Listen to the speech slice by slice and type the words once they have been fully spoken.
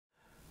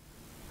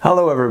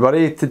Hello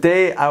everybody,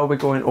 today I will be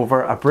going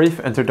over a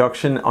brief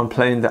introduction on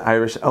playing the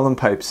Irish Uilleann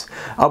pipes.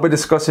 I'll be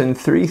discussing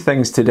three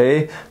things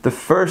today. The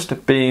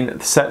first being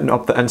setting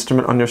up the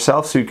instrument on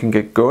yourself so you can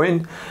get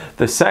going.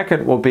 The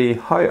second will be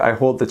how I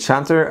hold the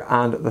chanter,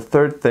 and the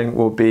third thing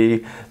will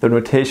be the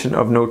notation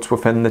of notes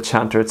within the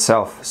chanter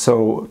itself.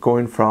 So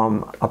going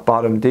from a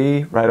bottom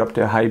D right up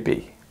to a high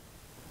B.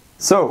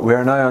 So we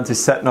are now on to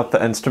setting up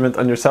the instrument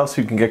on yourself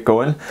so you can get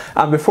going.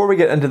 And before we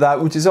get into that,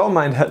 would you all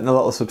mind hitting the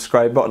little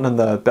subscribe button and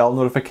the bell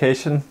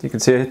notification? You can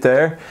see it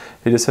there.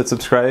 You just hit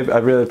subscribe. I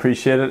really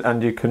appreciate it,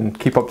 and you can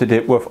keep up to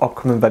date with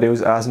upcoming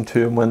videos as and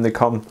to and when they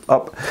come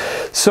up.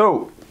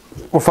 So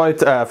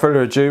without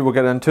further ado, we'll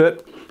get into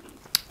it.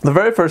 The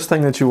very first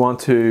thing that you want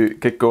to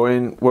get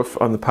going with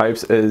on the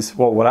pipes is,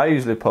 well, what I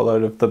usually pull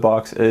out of the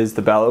box is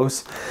the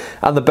bellows.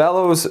 And the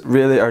bellows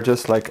really are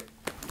just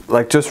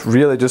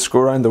just go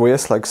around the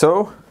waist like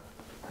so,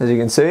 as you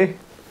can see.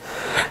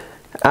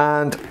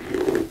 And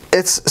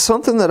it's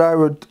something that I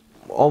would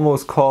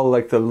almost call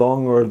like the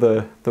lung or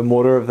the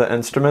motor of the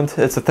instrument.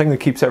 It's the thing that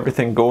keeps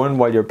everything going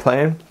while you're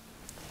playing.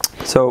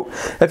 So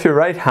if you're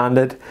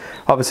right-handed,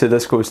 obviously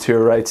this goes to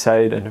your right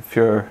side, and if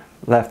you're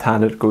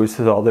left-handed, it goes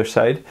to the other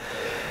side.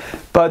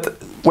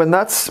 But when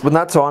that's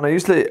on,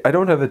 I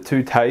don't have it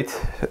too tight.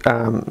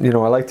 I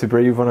like to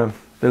breathe when I'm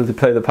able to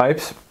play the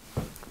pipes.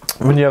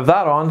 When you have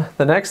that on,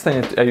 the next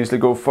thing I usually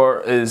go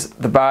for is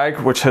the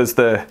bag, which has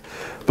the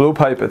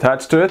blowpipe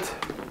attached to it,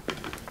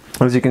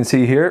 as you can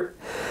see here.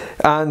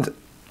 And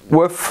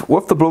with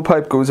the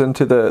blowpipe goes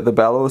into the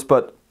bellows,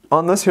 but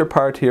on this here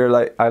part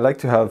here, I like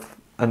to have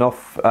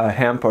enough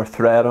hemp or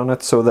thread on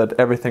it so that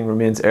everything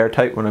remains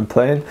airtight when I'm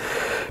playing.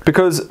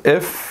 Because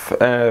if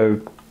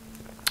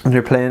when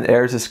you're playing,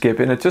 air is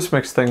escaping, it just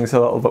makes things a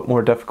little bit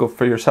more difficult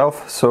for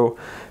yourself. So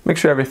make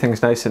sure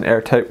everything's nice and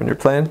airtight when you're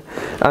playing,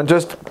 and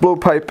just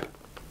blowpipe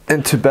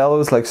into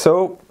bellows like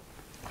so.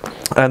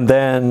 And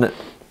then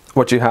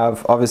what you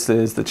have obviously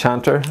is the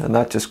chanter, and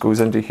that just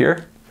goes into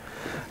here.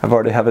 I've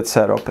already have it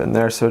set up in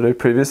there, so I did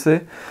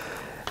previously.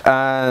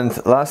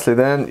 And lastly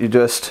then, you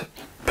just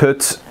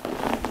put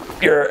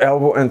your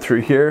elbow in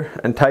through here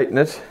and tighten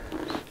it.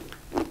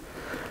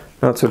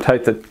 Not so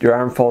tight that your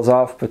arm falls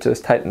off, but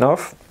just tight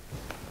enough.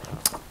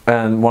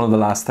 And one of the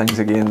last things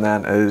again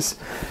then is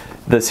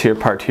this here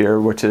part here,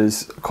 which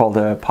is called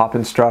a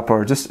popping strap,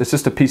 or it's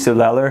just a piece of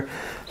leather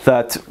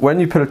that when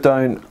you put it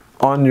down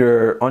on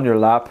your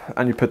lap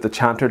and you put the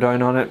chanter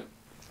down on it,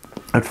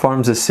 it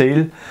forms a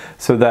seal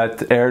so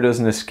that air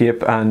doesn't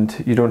escape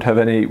and you don't have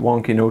any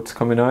wonky notes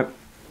coming out.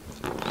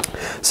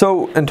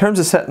 So in terms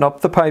of setting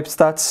up the pipes,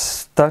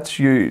 that's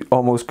you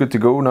almost good to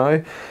go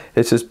now.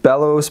 It's just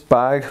bellows,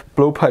 bag,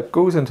 blowpipe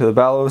goes into the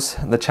bellows,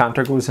 and the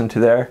chanter goes into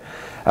there.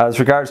 As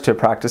regards to a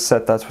practice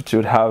set, that's what you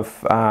would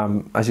have.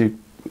 As you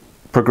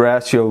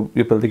progress, you'll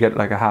be able to get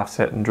like a half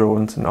set in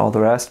drones and all the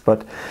rest,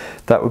 but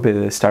that would be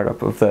the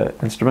startup of the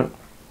instrument.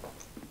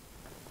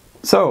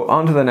 So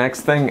on to the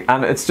next thing,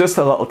 and it's just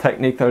a little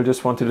technique that I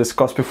just want to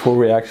discuss before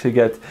we actually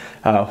get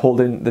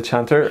holding the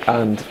chanter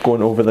and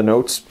going over the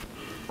notes.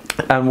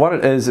 And what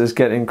it is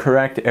getting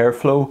correct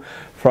airflow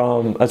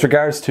from, as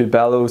regards to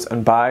bellows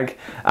and bag,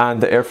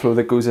 and the airflow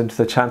that goes into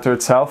the chanter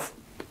itself.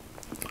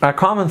 A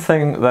common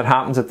thing that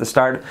happens at the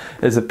start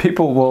is that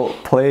people will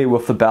play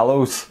with the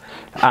bellows,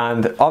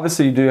 and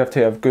obviously you do have to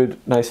have good,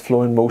 nice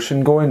flowing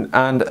motion going.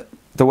 And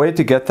the way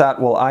to get that,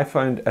 well, I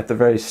found at the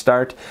very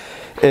start,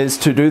 is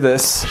to do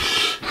this.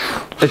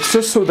 It's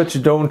just so that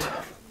you don't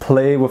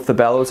play with the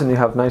bellows and you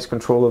have nice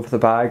control over the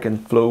bag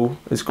and flow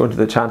is going to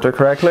the chanter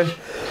correctly.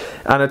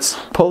 And it's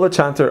pull the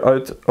chanter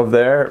out of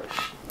there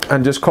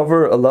and just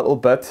cover a little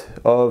bit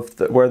of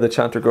where the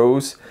chanter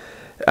goes,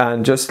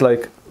 and just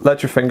like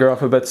let your finger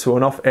off a bit so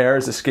enough air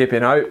is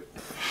escaping out,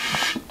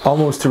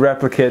 almost to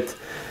replicate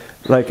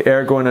like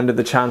air going into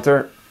the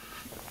chanter.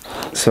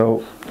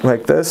 So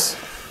like this.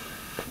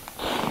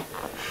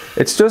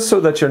 It's just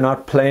so that you're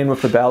not playing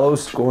with the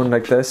bellows going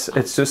like this.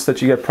 It's just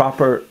that you get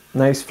proper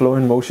nice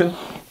flowing motion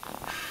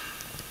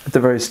at the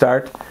very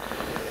start.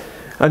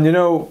 And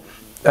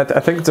I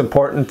think it's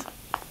important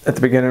at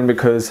the beginning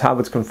because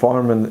habits can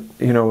form, and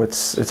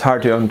it's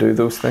hard to undo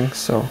those things.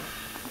 So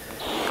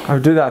I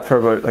would do that for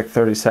about like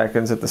 30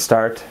 seconds at the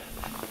start.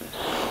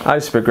 I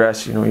just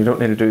progress, you don't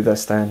need to do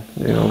this then,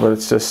 but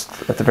it's just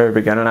at the very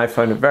beginning. I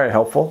found it very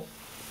helpful.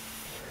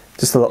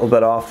 Just a little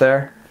bit off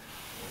there.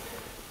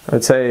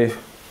 I'd say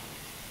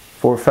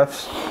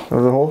 4/5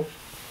 of the hole.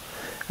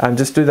 And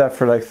just do that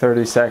for like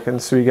 30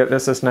 seconds so you get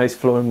this nice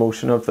flowing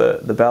motion of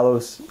the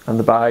bellows and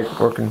the bag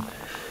working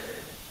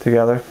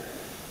together.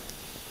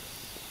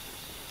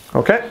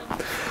 Okay,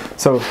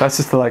 so that's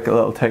just like a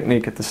little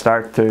technique at the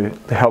start to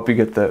help you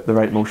get the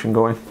right motion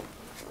going.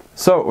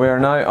 So we are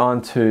now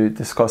on to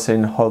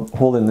discussing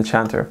holding the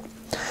chanter.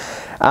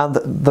 And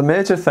the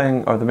major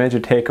thing, or the major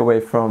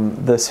takeaway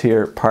from this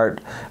here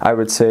part, I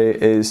would say,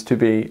 is to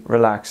be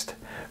relaxed.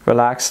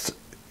 Relaxed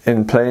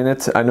in playing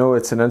it. I know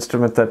it's an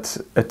instrument that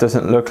it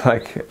doesn't look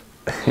like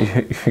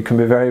you can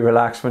be very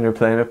relaxed when you're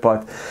playing it,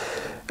 but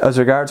as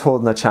regards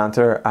holding the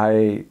chanter,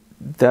 I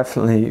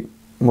definitely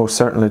most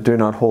certainly do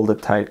not hold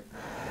it tight.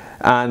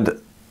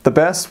 And the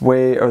best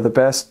way, or the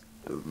best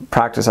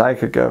practice I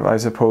could give, I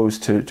suppose,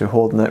 to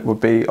holding it would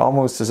be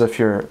almost as if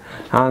your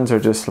hands are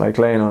just like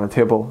laying on a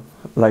table,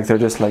 like they're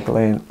just like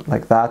laying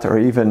like that, or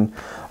even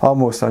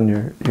almost on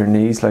your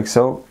knees like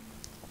so.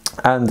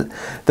 And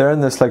they're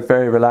in this like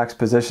very relaxed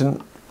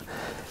position.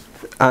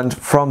 And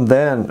from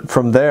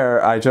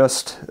there, I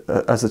just,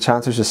 as the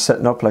chanter's just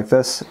sitting up like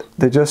this,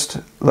 they just,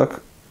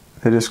 look,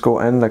 they just go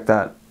in like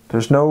that.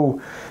 There's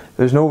no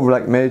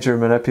like major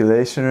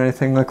manipulation or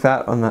anything like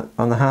that on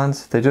the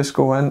hands. They just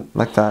go in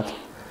like that.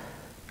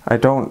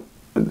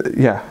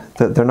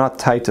 They're not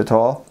tight at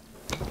all.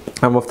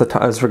 And with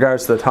as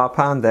regards to the top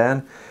hand,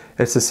 then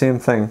it's the same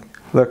thing.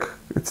 Look,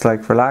 it's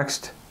like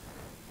relaxed,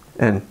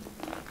 in,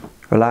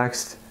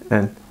 relaxed,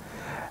 in.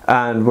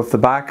 And with the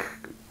back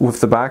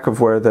of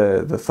where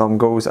the thumb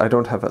goes, I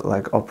don't have it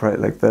like upright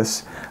like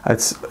this.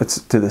 It's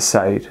to the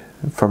side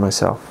for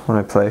myself when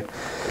I play.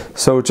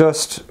 So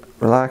just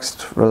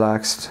relaxed,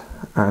 relaxed,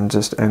 and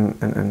just in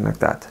like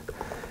that.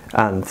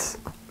 And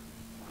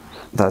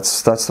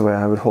that's the way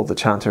I would hold the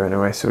chanter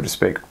anyway, so to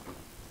speak.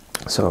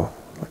 So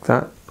like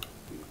that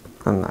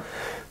and that.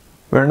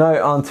 We're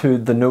now on to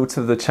the notes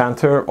of the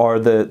chanter, or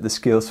the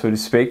scale, so to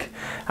speak,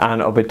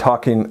 and I'll be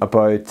talking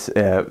about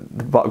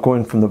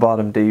going from the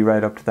bottom D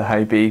right up to the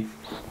high B.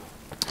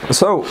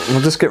 So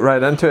we'll just get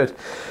right into it.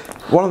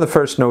 One of the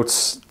first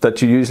notes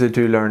that you usually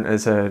do learn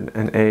is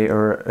an A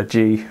or a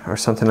G or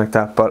something like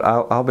that, but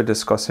I'll be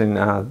discussing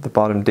the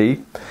bottom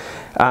D.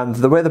 And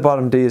the way the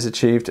bottom D is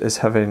achieved is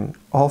having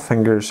all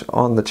fingers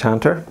on the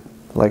chanter,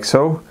 like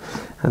so,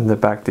 and the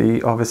back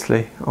D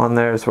obviously on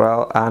there as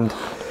well. And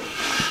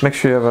make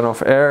sure you have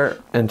enough air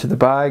into the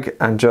bag,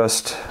 and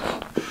just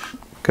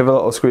give a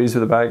little squeeze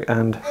with the bag,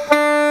 and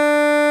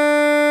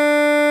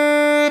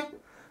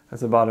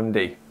that's the bottom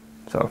D.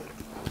 So,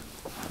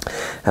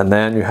 and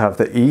then you have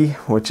the E,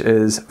 which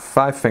is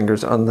 5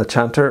 fingers on the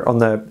chanter, on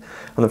the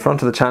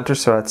front of the chanter.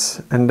 So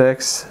that's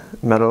index,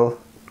 middle,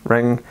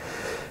 ring,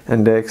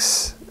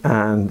 index,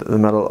 and the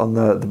middle on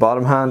the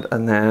bottom hand,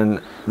 and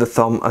then the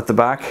thumb at the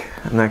back,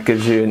 and that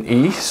gives you an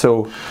E.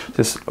 So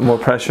just more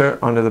pressure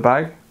onto the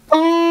bag.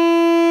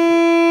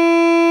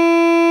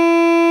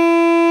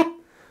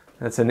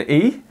 That's an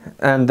E.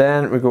 And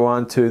then we go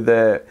on to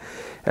the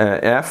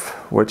F,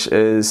 which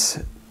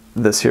is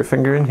this here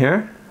finger in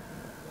here.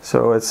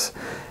 So it's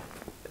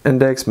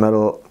index,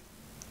 middle,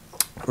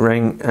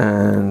 ring,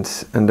 and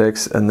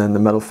index, and then the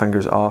middle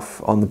finger's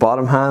off on the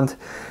bottom hand,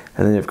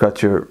 and then you've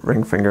got your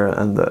ring finger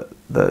and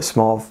the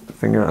small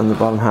finger on the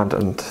bottom hand,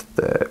 and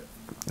the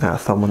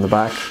thumb on the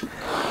back,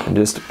 and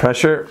just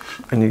pressure,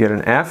 and you get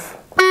an F,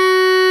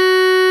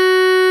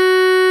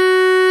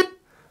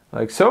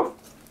 like so.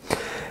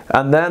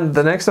 And then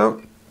the next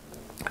note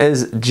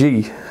is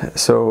G.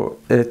 So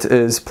it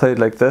is played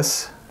like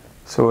this.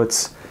 So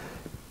it's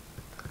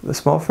the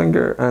small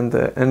finger and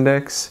the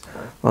index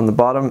on the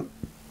bottom,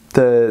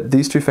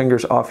 these 2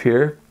 fingers off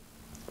here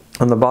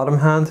on the bottom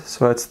hand,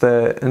 so it's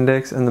the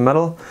index in the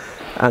middle,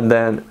 and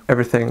then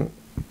everything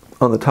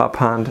on the top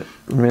hand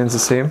remains the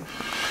same.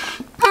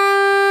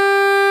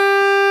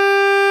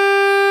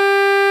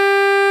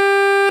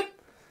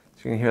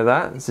 So you can hear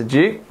that, it's a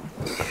G.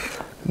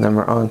 And then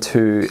we're on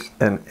to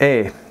an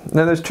A.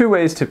 Now there's 2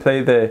 ways to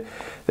play the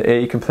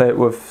A. You can play it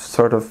with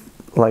sort of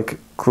like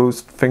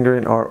closed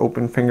fingering or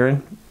open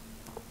fingering.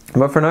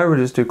 But for now we'll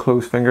just do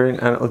closed fingering,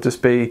 and it'll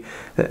just be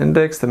the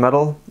index, the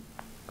middle,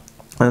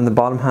 and the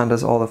bottom hand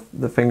has all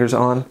the fingers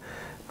on.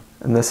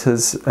 And this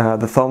is,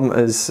 the thumb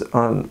is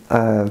on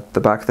the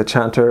back of the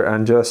chanter,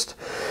 and just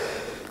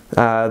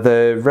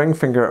the ring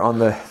finger on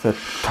the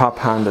top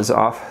hand is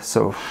off.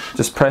 So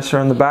just pressure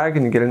on the bag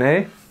and you get an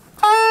A.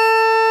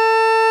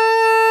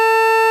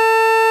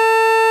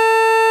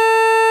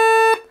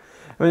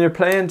 When you're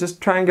playing,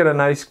 just try and get a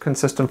nice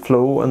consistent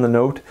flow in the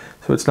note,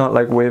 so it's not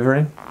like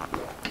wavering.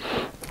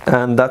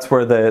 And that's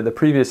where the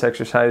previous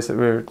exercise that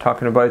we were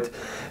talking about,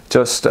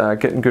 just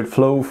getting good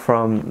flow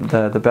from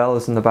the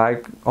bellows in the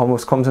bag,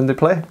 almost comes into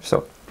play.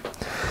 So,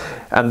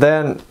 and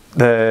then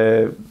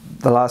the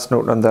last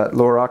note on that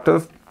lower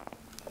octave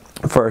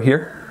for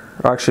here,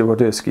 or actually we'll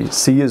do a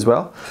C as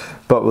well,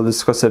 but we'll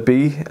discuss a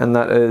B, and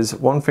that is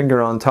 1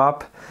 finger on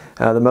top,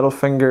 the middle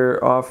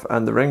finger off,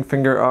 and the ring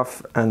finger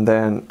off, and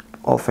then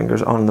all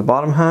fingers on the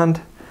bottom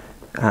hand,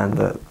 and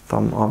the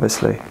thumb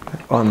obviously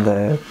on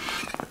the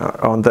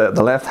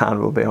left hand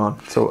will be on.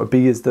 So a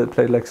B is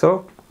played like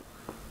so.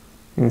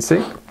 You can see.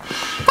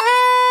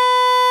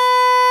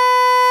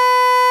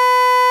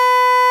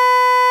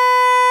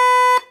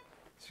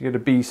 So you get a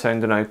B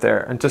sounding out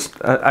there, and just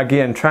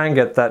again try and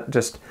get that,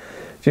 just,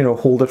 you know,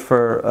 hold it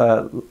for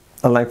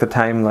a length of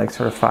time, like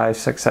sort of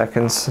 5-6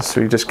 seconds, so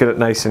you just get it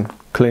nice and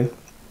clean.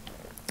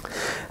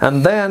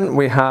 And then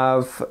we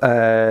have,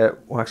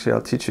 well actually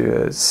I'll teach you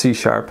a C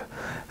sharp,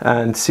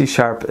 and C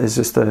sharp is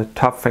just the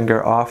top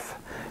finger off,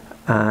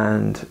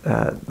 and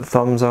the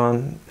thumb's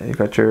on. You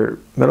got your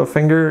middle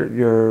finger,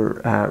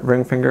 your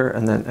ring finger,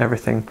 and then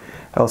everything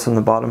else on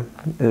the bottom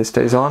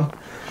stays on.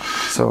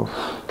 So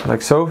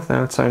like so,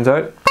 then it sounds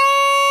out.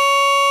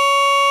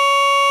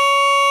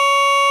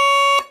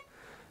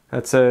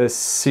 It's a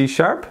C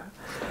sharp.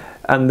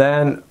 And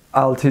then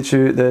I'll teach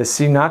you the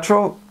C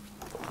natural,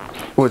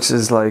 which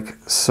is like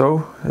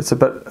so. It's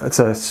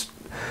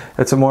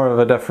a more of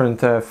a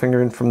different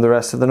fingering from the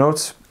rest of the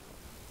notes.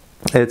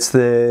 It's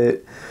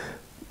the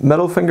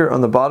middle finger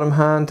on the bottom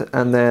hand,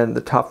 and then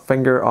the top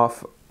finger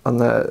off on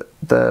the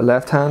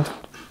left hand.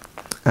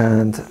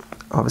 And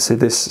obviously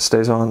this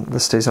stays on,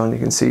 you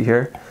can see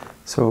here.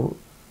 So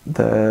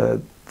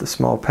the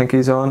small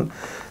pinky's on,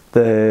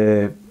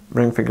 the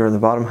ring finger on the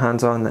bottom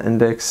hand's on, the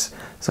index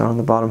is on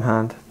the bottom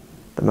hand,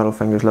 the middle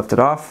finger's lifted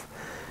off,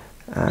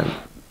 and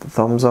the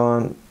thumb's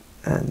on,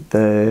 and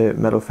the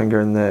middle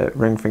finger and the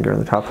ring finger on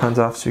the top hand's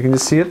off. So you can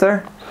just see it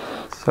there.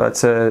 So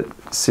that's a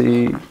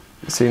C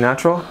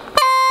natural.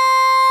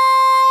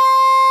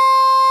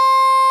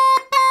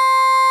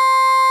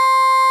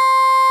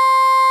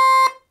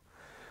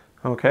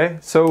 Okay,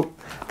 so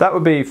that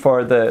would be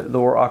for the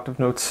lower octave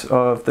notes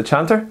of the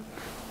chanter.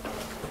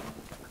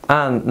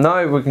 And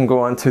now we can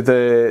go on to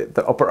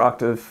the upper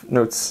octave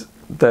notes,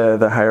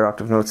 the higher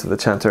octave notes of the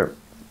chanter.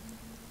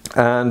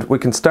 And we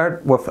can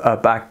start with a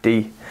back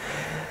D.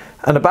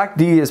 And a back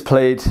D is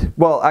played,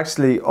 well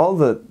actually all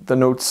the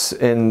notes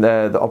in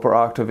the upper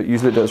octave, it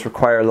usually does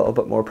require a little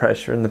bit more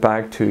pressure in the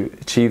back to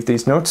achieve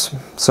these notes.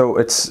 So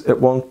it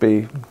won't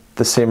be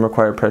the same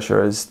required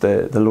pressure as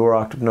the lower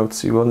octave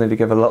notes. You will need to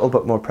give a little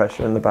bit more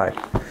pressure in the back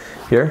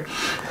here.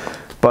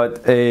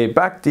 But a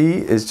back D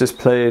is just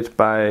played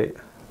by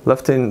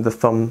lifting the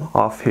thumb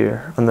off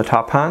here on the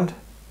top hand,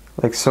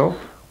 like so.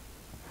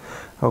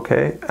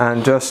 Okay,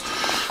 and just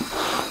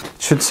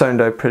should sound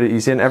out pretty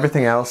easy, and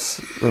everything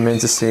else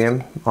remains the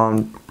same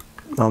on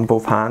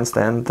both hands.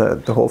 Then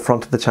the whole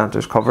front of the chanter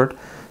is covered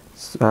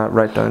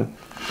right down.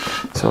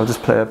 So I'll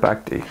just play a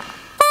back D.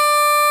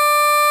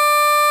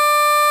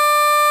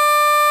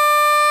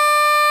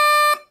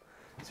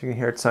 So you can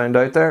hear it sound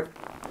out there.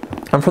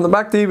 And from the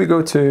back D we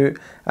go to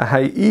a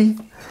high E,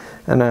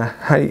 and a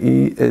high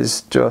E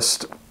is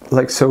just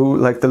like so,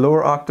 like the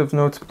lower octave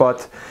notes,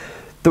 but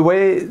the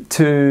way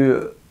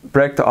to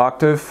break the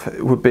octave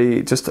would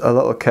be just a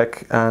little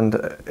kick and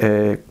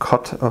a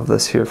cut of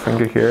this here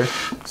finger here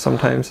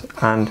sometimes,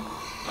 and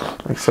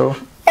like so.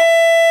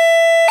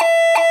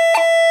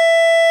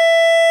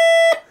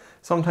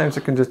 Sometimes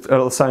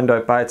it'll sound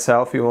out by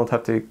itself, you won't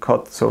have to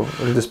cut, so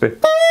it'll just be.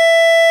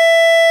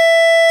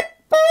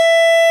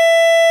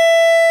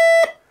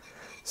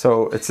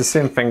 So it's the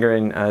same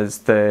fingering as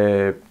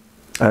the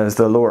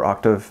lower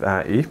octave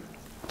E.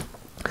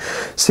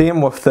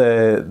 Same with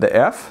the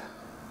F,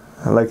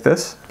 like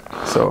this.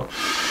 So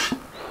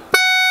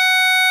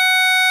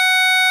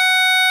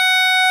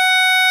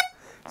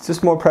it's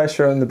just more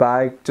pressure on the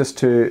bag just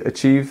to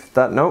achieve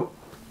that note.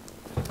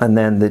 And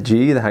then the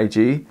G, the high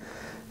G,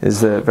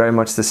 is very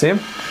much the same.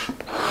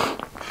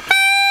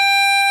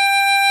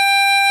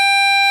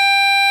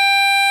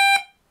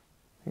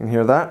 You can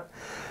hear that.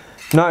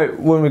 Now,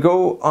 when we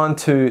go on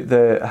to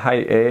the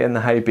high A and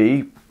the high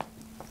B,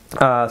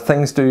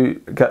 things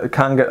can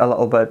get a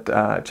little bit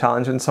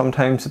challenging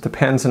sometimes. It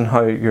depends on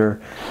how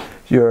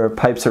your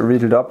pipes are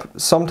reeded up.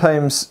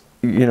 Sometimes,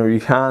 you know, you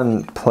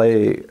can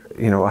play,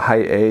 you know, a high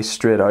A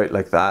straight out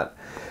like that,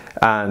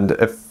 and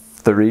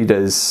if the reed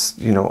is,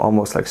 you know,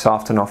 almost like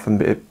soft enough,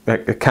 and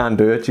it can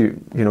do it,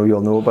 you know,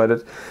 you'll know about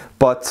it.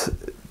 But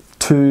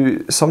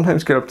to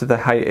sometimes get up to the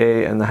high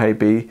A and the high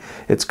B,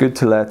 it's good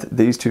to let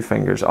these two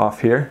fingers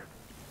off here.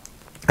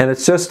 And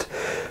it's just,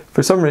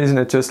 for some reason,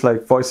 it just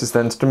like voices the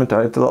instrument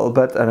out a little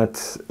bit, and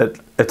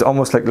it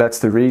almost like lets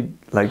the reed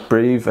like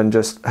breathe and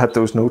just hit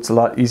those notes a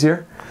lot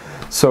easier.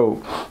 So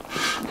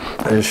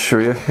I'll just show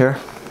you here.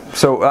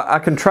 So I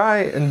can try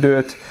and do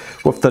it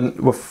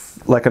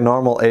with like a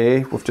normal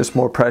A with just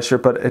more pressure,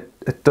 but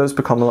it does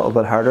become a little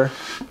bit harder.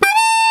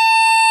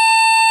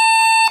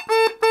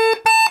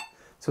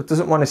 So it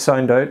doesn't want to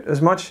sound out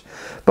as much.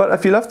 But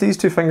if you lift these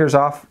two fingers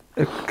off,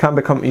 it can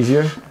become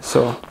easier.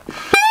 So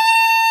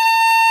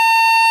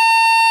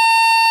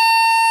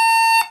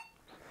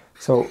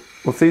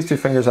with these two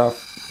fingers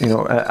off, you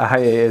know, a high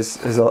A is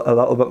a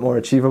little bit more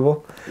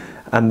achievable.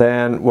 And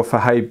then with a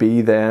high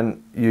B,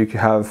 then you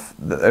have,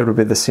 it would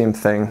be the same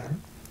thing.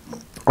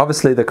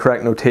 Obviously the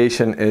correct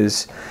notation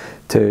is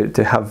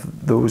to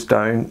have those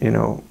down, you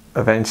know,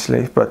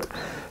 eventually. But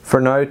for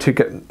now,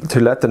 to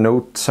let the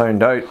note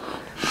sound out,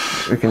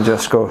 we can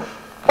just go.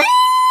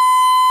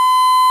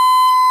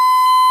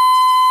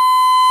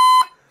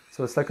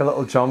 So it's like a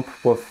little jump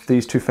with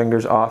these two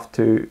fingers off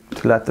to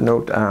let the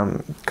note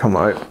come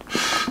out.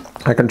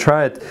 I can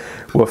try it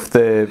with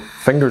the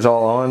fingers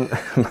all on.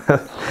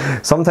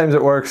 Sometimes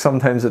it works,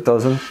 sometimes it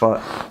doesn't,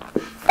 but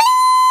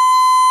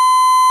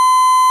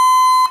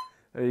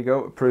there you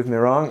go, it proved me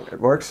wrong, it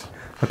works.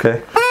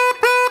 Okay.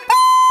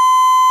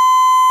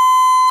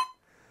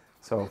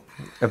 So,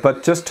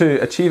 but just to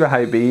achieve a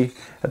high B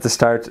at the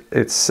start,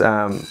 it's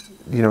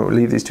you know,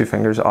 leave these two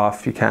fingers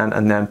off, you can,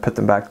 and then put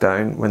them back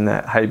down when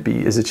the high B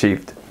is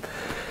achieved.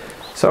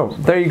 So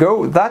there you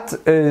go, that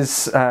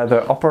is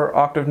the upper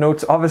octave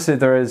notes. Obviously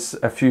there is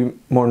a few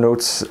more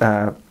notes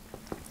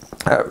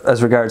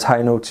as regards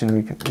high notes, you know,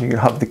 you can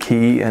have the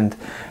key and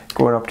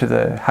going up to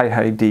the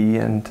high D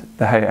and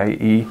the high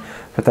E,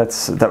 but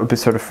that would be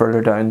sort of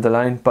further down the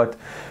line. But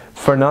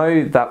for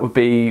now, that would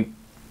be,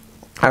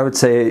 I would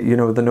say, you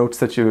know, the notes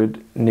that you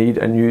would need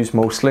and use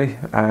mostly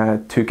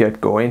to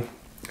get going.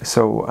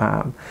 So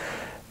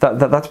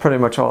that's pretty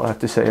much all I have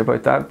to say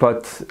about that.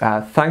 But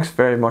thanks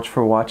very much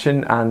for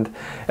watching, and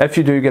if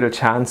you do get a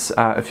chance,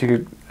 if you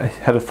could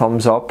hit a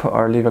thumbs up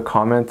or leave a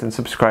comment and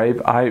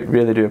subscribe, I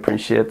really do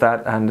appreciate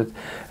that, and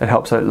it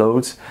helps out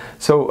loads.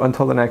 So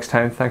until the next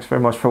time, thanks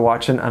very much for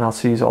watching, and I'll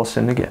see you all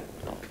soon again.